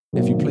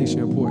if you place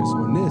your importance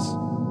on this,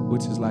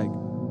 which is like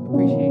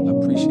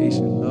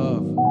appreciation,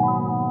 love,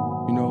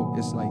 you know,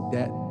 it's like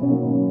that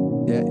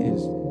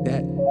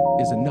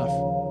is enough.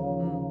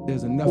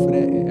 There's enough of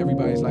that in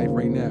everybody's life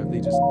right now if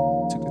they just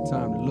took the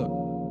time to look.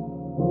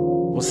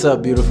 What's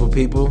up, beautiful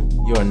people?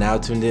 You are now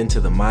tuned in to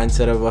the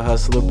Mindset of a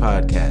Hustler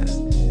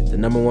podcast, the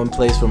number one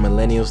place for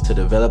millennials to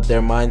develop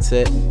their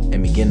mindset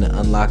and begin to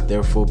unlock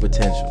their full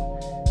potential.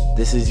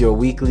 This is your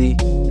weekly,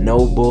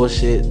 no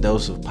bullshit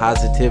dose of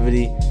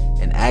positivity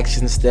and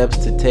action steps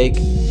to take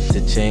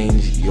to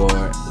change your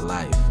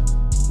life.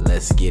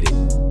 Let's get it.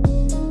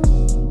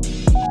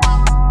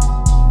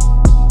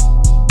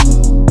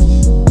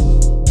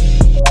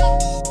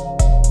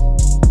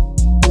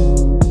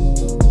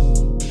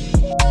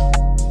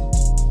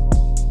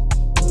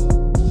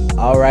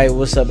 All right,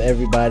 what's up,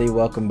 everybody?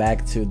 Welcome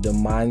back to the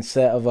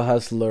Mindset of a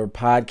Hustler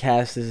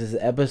podcast. This is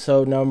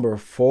episode number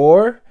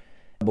 4.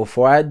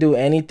 Before I do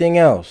anything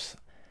else,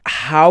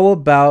 how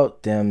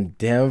about them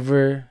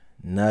Denver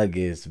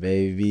Nuggets,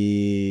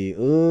 baby?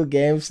 Ooh,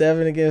 game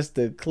 7 against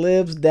the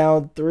Clips,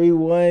 down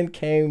 3-1,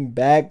 came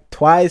back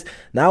twice,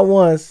 not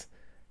once,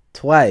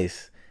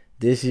 twice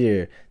this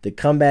year. The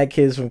comeback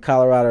kids from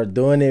Colorado are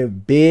doing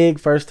it big.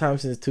 First time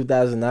since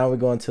 2009, we're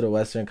going to the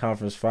Western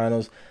Conference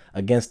Finals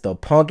against the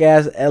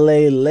punk-ass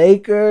LA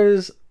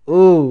Lakers.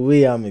 Ooh,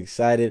 I'm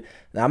excited.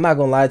 Now, I'm not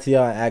going to lie to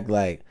y'all and act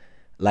like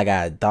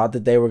I thought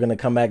that they were going to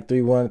come back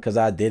 3-1 because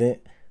I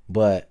didn't.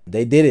 But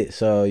they did it.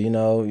 So, you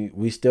know,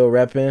 we still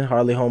repping.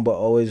 Hardly home, but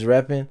always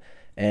repping.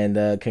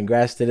 And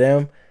congrats to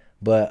them.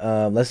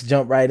 But let's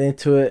jump right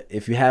into it.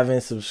 If you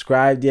haven't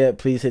subscribed yet,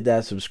 please hit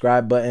that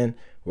subscribe button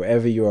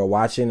wherever you are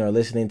watching or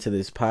listening to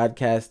this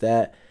podcast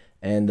at.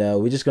 And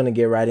we're just going to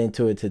get right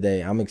into it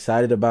today. I'm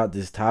excited about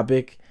this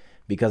topic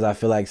because I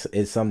feel like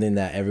it's something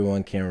that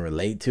everyone can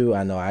relate to.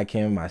 I know I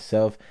can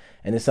myself.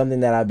 And it's something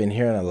that I've been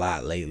hearing a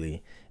lot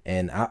lately.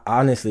 And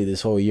honestly,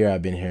 this whole year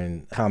I've been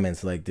hearing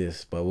comments like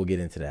this, but we'll get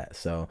into that.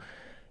 So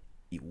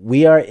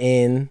we are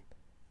in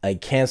a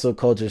cancel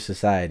culture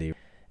society.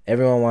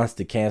 Everyone wants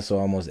to cancel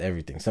almost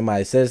everything.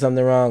 Somebody says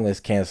something wrong, let's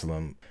cancel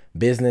them.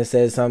 Business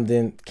says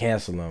something,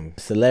 cancel them.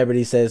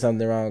 Celebrity says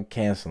something wrong,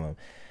 cancel them.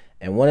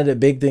 And one of the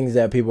big things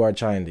that people are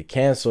trying to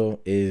cancel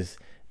is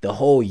the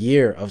whole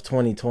year of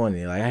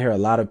 2020. Like, I hear a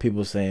lot of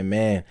people saying,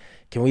 man,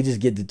 can we just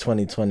get to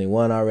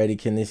 2021 already?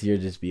 Can this year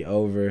just be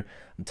over?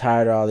 I'm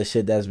tired of all the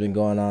shit that's been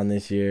going on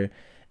this year.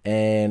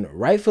 And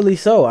rightfully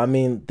so. I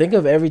mean, think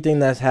of everything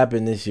that's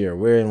happened this year.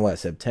 We're in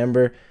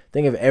September?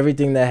 Think of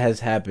everything that has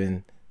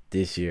happened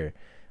this year.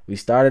 We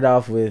started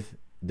off with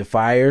the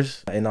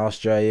fires in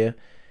Australia,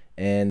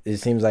 and it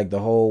seems like the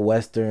whole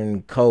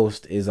western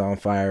coast is on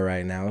fire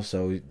right now.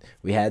 So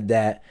we had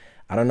that.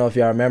 I don't know if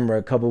y'all remember,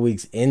 a couple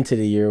weeks into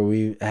the year,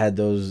 we had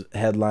those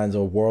headlines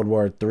of World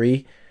War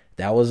III.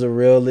 That was a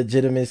real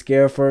legitimate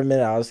scare for a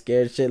minute. I was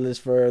scared shitless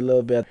for a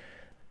little bit.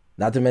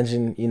 Not to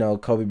mention, you know,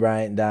 Kobe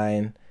Bryant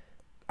dying.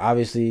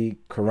 Obviously,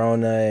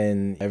 Corona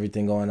and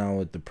everything going on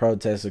with the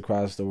protests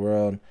across the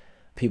world.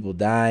 People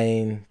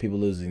dying, people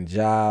losing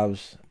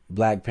jobs.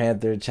 Black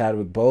Panther,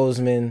 Chadwick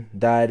Boseman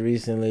died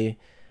recently.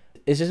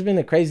 It's just been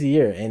a crazy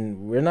year,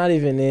 and we're not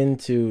even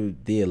into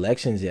the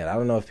elections yet. I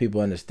don't know if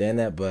people understand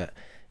that, but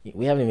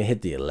we haven't even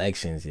hit the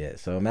elections yet.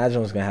 So imagine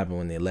what's going to happen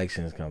when the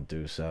elections come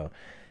through. So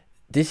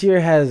this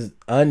year has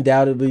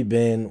undoubtedly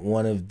been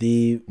one of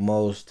the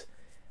most,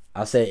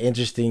 I'll say,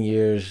 interesting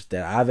years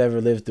that I've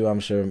ever lived through. I'm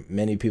sure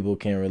many people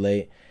can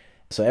relate.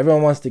 So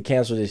everyone wants to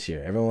cancel this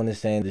year. Everyone is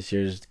saying this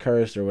year's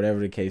cursed or whatever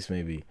the case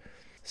may be.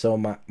 So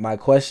my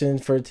question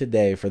for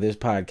today, for this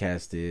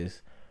podcast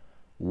is,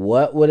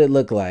 what would it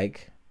look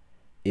like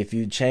if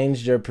you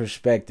changed your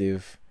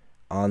perspective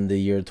on the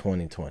year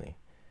 2020?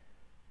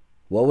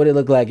 What would it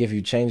look like if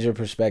you changed your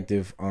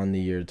perspective on the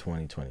year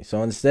 2020?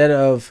 So instead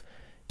of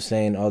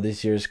saying, oh,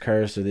 this year's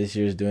cursed or this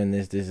year's doing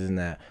this and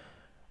that,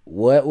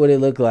 what would it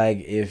look like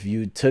if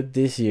you took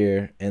this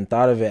year and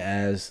thought of it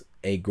as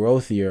a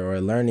growth year or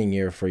a learning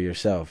year for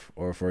yourself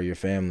or for your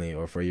family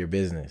or for your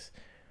business?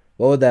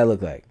 What would that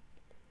look like?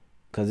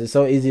 Because it's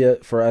so easy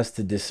for us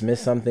to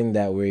dismiss something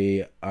that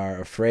we are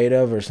afraid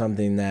of or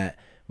something that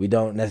we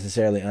don't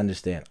necessarily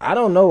understand. I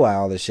don't know why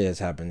all this shit has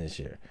happened this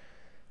year.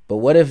 But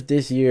what if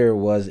this year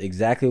was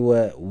exactly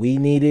what we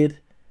needed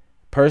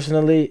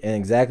personally and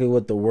exactly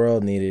what the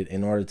world needed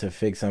in order to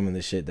fix some of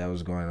the shit that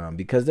was going on?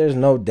 Because there's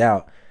no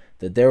doubt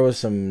that there was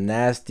some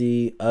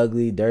nasty,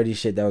 ugly, dirty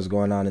shit that was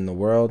going on in the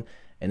world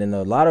and in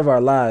a lot of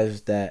our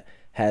lives that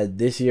had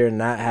this year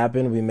not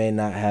happened, we may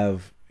not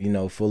have, you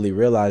know, fully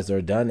realized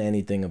or done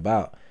anything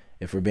about,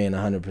 if we're being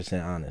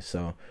 100% honest.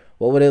 So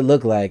what would it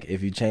look like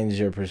if you changed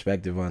your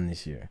perspective on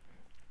this year?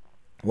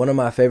 One of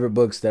my favorite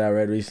books that I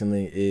read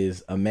recently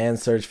is A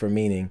Man's Search for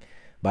Meaning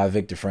by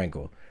Viktor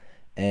Frankl.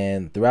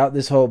 And throughout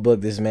this whole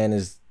book, this man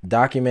is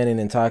documenting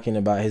and talking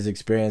about his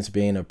experience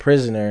being a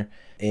prisoner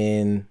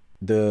in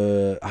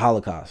the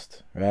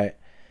Holocaust, right?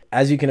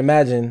 As you can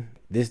imagine,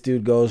 this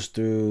dude goes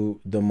through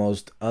the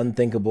most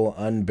unthinkable,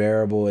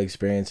 unbearable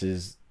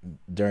experiences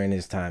during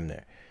his time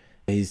there.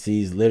 He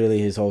sees literally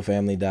his whole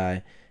family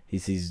die. He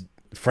sees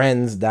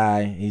friends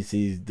die. He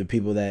sees the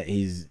people that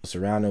he's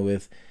surrounded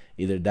with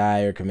either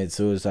die or commit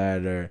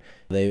suicide, or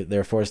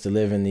they're forced to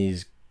live in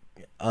these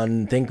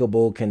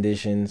unthinkable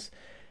conditions.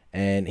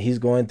 And he's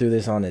going through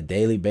this on a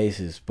daily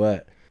basis.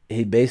 But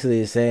he basically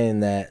is saying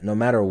that no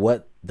matter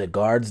what the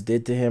guards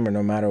did to him, or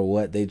no matter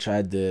what they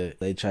tried to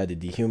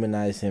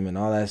dehumanize him and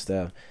all that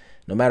stuff,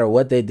 no matter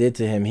what they did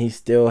to him, he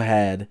still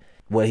had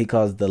what he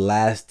calls the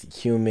last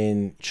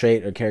human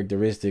trait or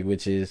characteristic,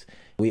 which is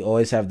we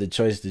always have the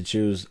choice to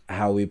choose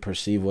how we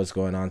perceive what's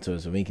going on to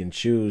us. And we can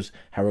choose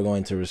how we're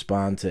going to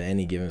respond to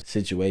any given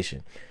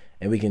situation.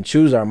 And we can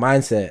choose our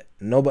mindset.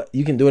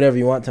 You can do whatever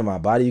you want to my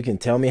body. You can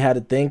tell me how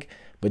to think,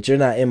 but you're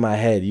not in my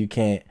head. You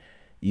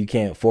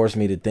can't force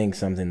me to think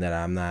something that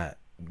I'm not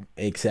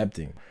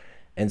accepting.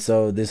 And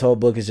so this whole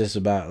book is just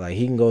about, like,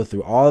 he can go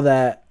through all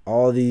that,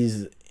 all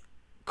these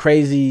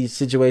crazy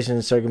situations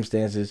and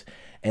circumstances,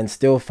 and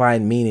still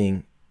find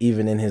meaning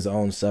even in his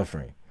own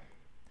suffering.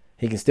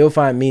 He can still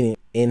find meaning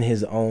in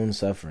his own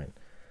suffering.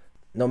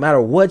 No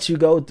matter what you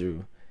go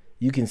through,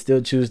 you can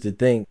still choose to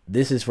think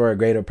this is for a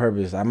greater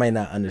purpose. I may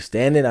not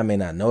understand it, I may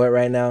not know it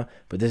right now,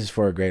 but this is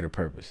for a greater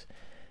purpose.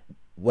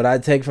 What I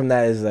take from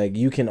that is, like,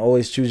 you can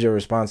always choose your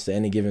response to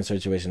any given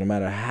situation. No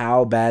matter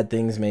how bad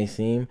things may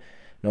seem,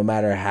 no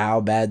matter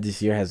how bad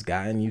this year has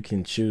gotten, you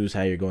can choose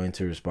how you're going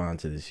to respond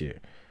to this year.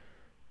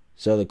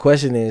 So the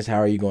question is, how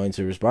are you going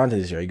to respond to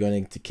this year? Are you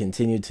going to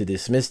continue to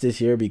dismiss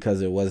this year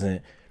because it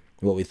wasn't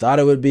what we thought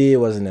it would be? It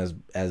wasn't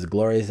as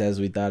glorious as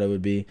we thought it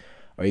would be?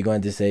 Or are you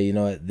going to say, you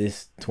know what,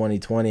 this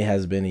 2020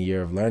 has been a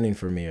year of learning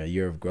for me, a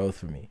year of growth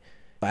for me?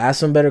 Ask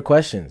some better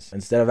questions.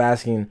 Instead of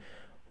asking,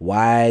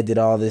 why did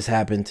all this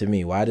happen to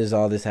me? Why does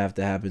all this have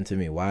to happen to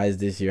me? Why does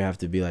this year have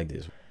to be like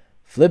this?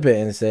 Flip it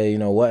and say, you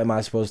know, what am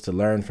I supposed to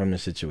learn from the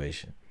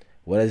situation?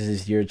 What is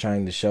this year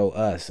trying to show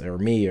us, or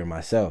me, or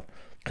myself?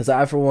 Because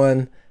I, for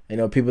one, you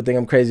know, people think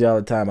I'm crazy all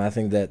the time. I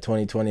think that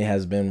 2020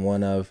 has been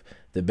one of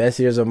the best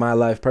years of my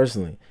life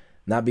personally.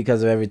 Not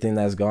because of everything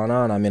that's gone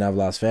on. I mean, I've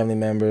lost family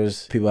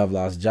members. People have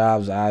lost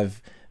jobs.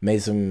 I've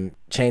made some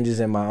changes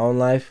in my own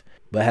life.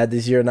 But had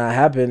this year not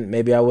happened,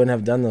 maybe I wouldn't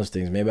have done those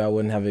things. Maybe I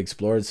wouldn't have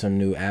explored some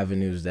new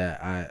avenues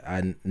that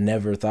I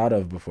never thought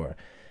of before.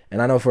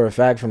 And I know for a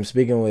fact from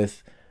speaking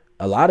with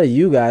a lot of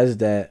you guys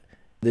that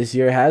this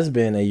year has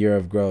been a year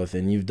of growth,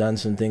 and you've done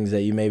some things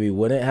that you maybe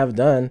wouldn't have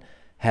done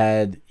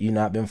had you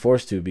not been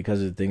forced to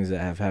because of the things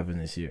that have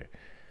happened this year.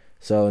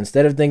 So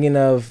instead of thinking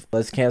of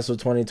let's cancel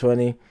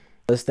 2020,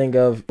 let's think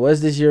of what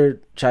has this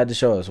year tried to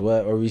show us?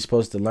 What are we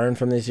supposed to learn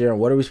from this year? And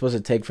what are we supposed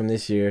to take from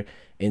this year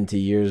into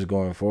years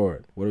going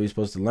forward? What are we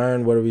supposed to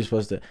learn? How are we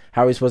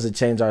supposed to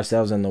change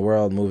ourselves and the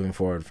world moving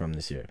forward from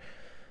this year?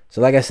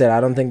 So like I said, I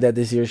don't think that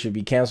this year should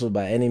be canceled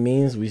by any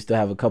means. We still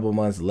have a couple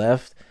months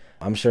left.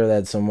 I'm sure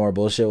that some more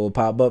bullshit will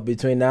pop up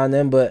between now and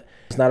then, but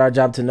it's not our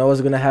job to know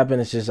what's going to happen.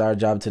 It's just our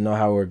job to know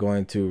how we're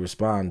going to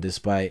respond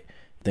despite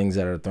things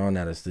that are thrown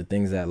at us, the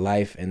things that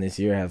life and this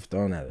year have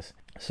thrown at us.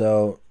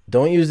 So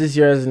don't use this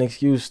year as an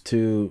excuse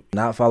to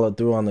not follow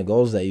through on the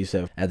goals that you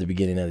set at the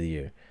beginning of the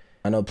year.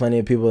 I know plenty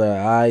of people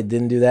that I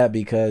didn't do that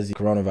because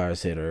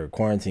coronavirus hit or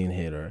quarantine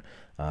hit or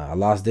I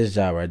lost this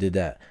job or I did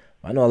that.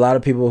 I know a lot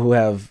of people who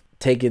have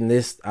taken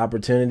this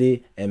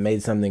opportunity and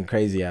made something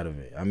crazy out of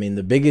it. I mean,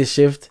 the biggest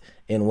shift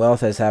in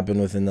wealth has happened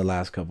within the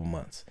last couple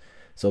months.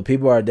 So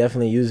people are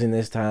definitely using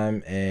this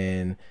time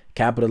and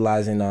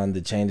capitalizing on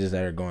the changes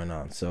that are going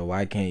on. So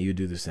why can't you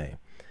do the same?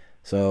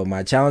 So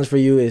my challenge for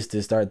you is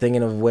to start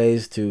thinking of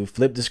ways to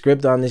flip the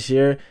script on this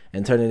year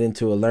and turn it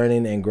into a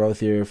learning and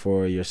growth year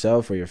for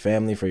yourself, for your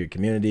family, for your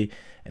community,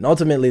 and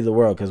ultimately the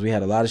world, because we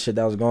had a lot of shit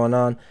that was going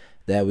on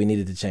that we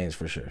needed to change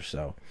for sure.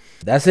 So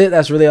that's it.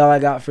 That's really all I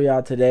got for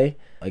y'all today.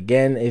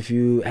 Again, if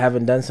you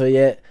haven't done so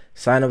yet,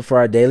 sign up for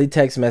our daily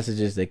text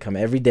messages. They come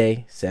every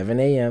day, 7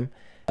 a.m.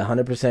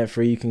 100%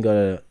 free. You can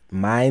go to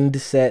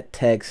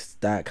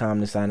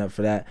mindsettext.com to sign up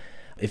for that.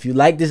 If you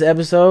like this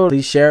episode,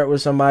 please share it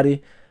with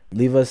somebody.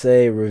 Leave us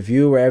a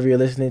review wherever you're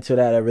listening to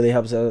that. That really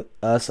helps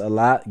us a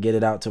lot. Get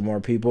it out to more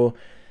people.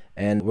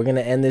 And we're going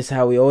to end this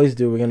how we always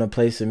do. We're going to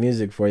play some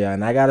music for y'all.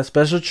 And I got a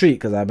special treat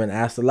because I've been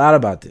asked a lot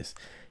about this.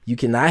 You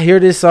cannot hear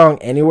this song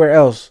anywhere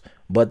else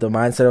but the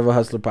Mindset of a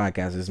Hustler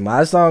podcast. It's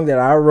my song that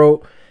I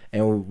wrote,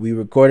 and we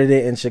recorded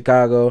it in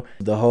Chicago.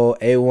 The whole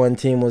A1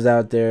 team was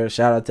out there.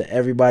 Shout out to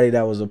everybody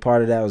that was a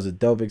part of that. It was a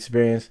dope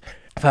experience.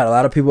 I've had a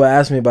lot of people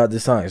ask me about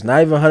this song. It's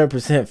not even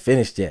 100%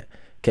 finished yet.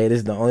 Okay, this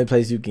is the only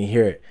place you can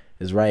hear it.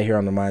 It's right here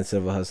on the Mindset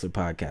of a Hustler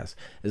podcast.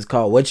 It's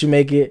called What You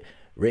Make It,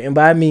 written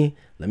by me.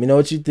 Let me know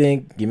what you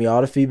think. Give me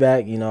all the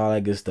feedback, all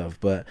that good stuff.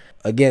 But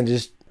again,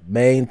 just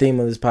main theme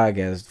of this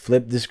podcast,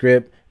 flip the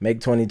script,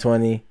 make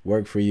 2020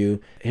 work for you.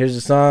 Here's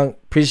the song.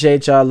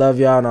 Appreciate y'all. Love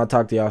y'all. And I'll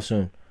talk to y'all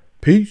soon.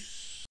 Peace.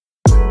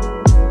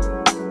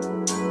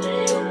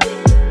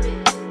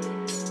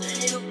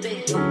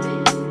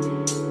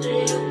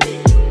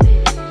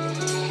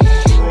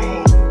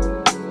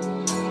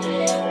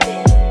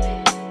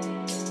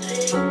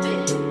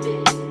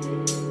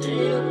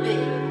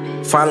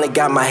 Finally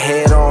got my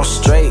head on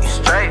straight.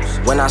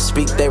 When I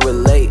speak, they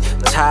relate.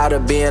 Tired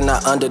of being an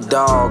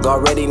underdog,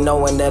 already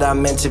knowing that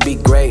I'm meant to be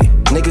great.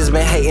 Niggas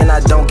been hating, I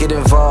don't get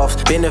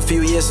involved. Been a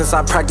few years since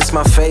I practiced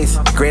my faith.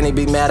 Granny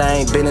be mad I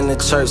ain't been in the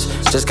church.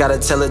 Just gotta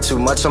tell her too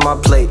much on my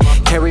plate.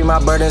 Carry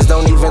my burdens,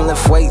 don't even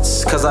lift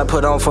weights. Cause I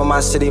put on for my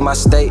city, my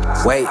state.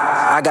 Wait,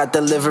 I got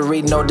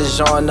delivery, no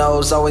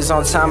DiGiorno's. Always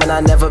on time and I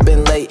never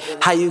been late.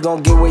 How you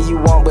gon' get where you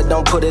want but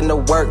don't put in the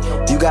work?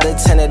 You gotta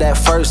tend it at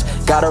first.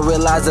 Gotta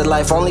realize that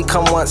life only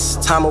come once.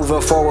 Time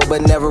moving forward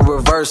but never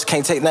reverse.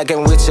 Can't take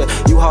nothing with you.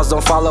 You hoes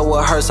don't follow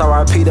what hurts.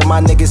 R.I.P. to my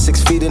niggas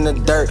 6 feet in the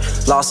dirt.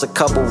 Lost a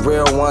couple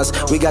real ones.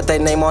 We got their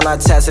name on our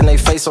tats and they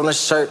face on the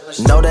shirt.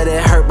 Know that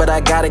it hurt, but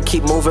I gotta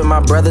keep moving. My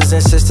brothers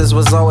and sisters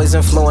was always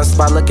influenced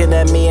by looking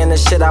at me and the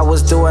shit I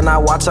was doing. I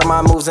watch all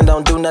my moves and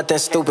don't do nothing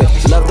stupid.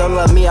 Love them,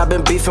 love me, I've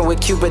been beefing with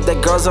Cupid. The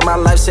girls in my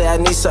life say I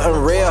need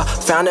something real.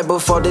 Found it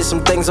before, did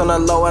some things on the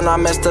low, and I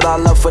messed it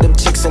all up for them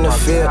chicks in the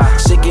field.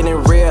 Shit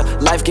getting real,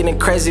 life getting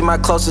crazy. My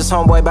closest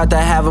homeboy about to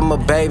have him a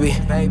baby.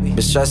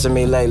 Been stressing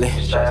me lately.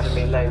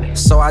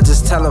 So I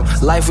just tell him,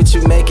 life what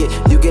you make it.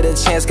 You get a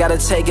chance, gotta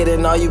take it,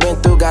 and all you been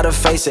through, gotta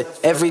face it.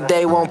 Every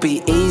day won't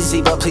be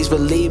easy, but please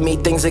believe me,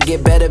 things will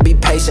get better, be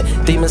patient.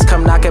 Demons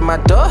come knocking my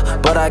door,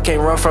 but I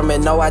can't run from it,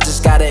 no, I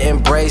just gotta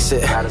embrace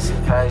it.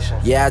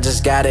 Yeah, I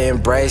just gotta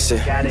embrace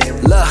it.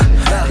 Look,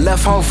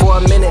 left home for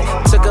a minute,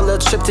 took a little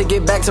trip to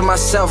get back to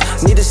myself.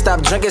 Need to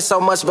stop drinking so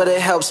much, but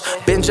it helps.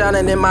 Been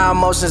drowning in my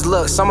emotions,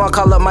 look, someone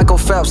call up Michael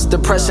Phelps.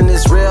 Depression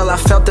is real, I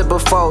felt it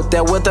before.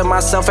 Dealt with it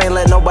myself, ain't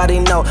let nobody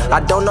know. I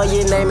don't know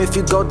your name if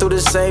you go through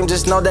the same,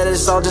 just know that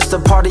it's all just a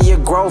part of your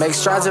growth. Make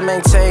strides and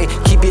maintain,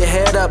 keep your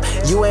head up.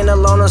 You ain't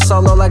alone or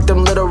solo like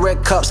them little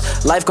red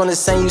cups. Life gonna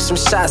send you some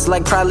shots,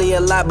 like probably a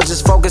lot, but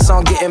just focus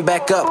on getting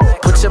back up.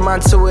 Put your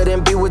mind to it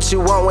and be what you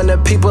want. When the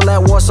people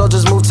at war, so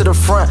just move to the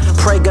front.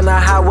 Pray gonna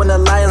hide when the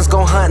lions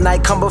gon' hunt.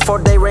 Night come before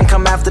day, rain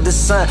come after the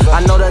sun.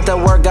 I know that the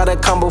work gotta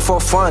come before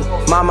fun.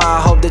 Mama,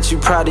 I hope that you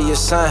proud of your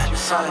son.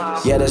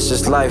 Yeah, that's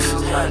just life,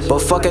 but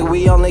fuck it,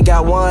 we only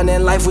got one.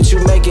 In life, what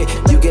you make it.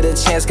 You get a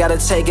chance, gotta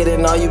take it,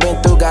 and all you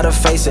been through, gotta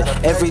face it.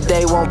 Every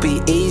day won't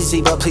be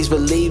easy, but please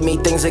believe me,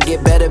 things will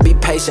get better, be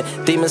patient.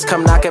 Demons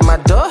come knocking my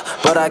door,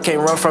 but I can't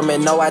run from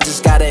it, no, I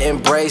just gotta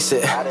embrace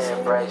it.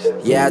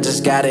 Yeah, I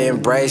just gotta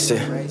embrace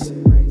it.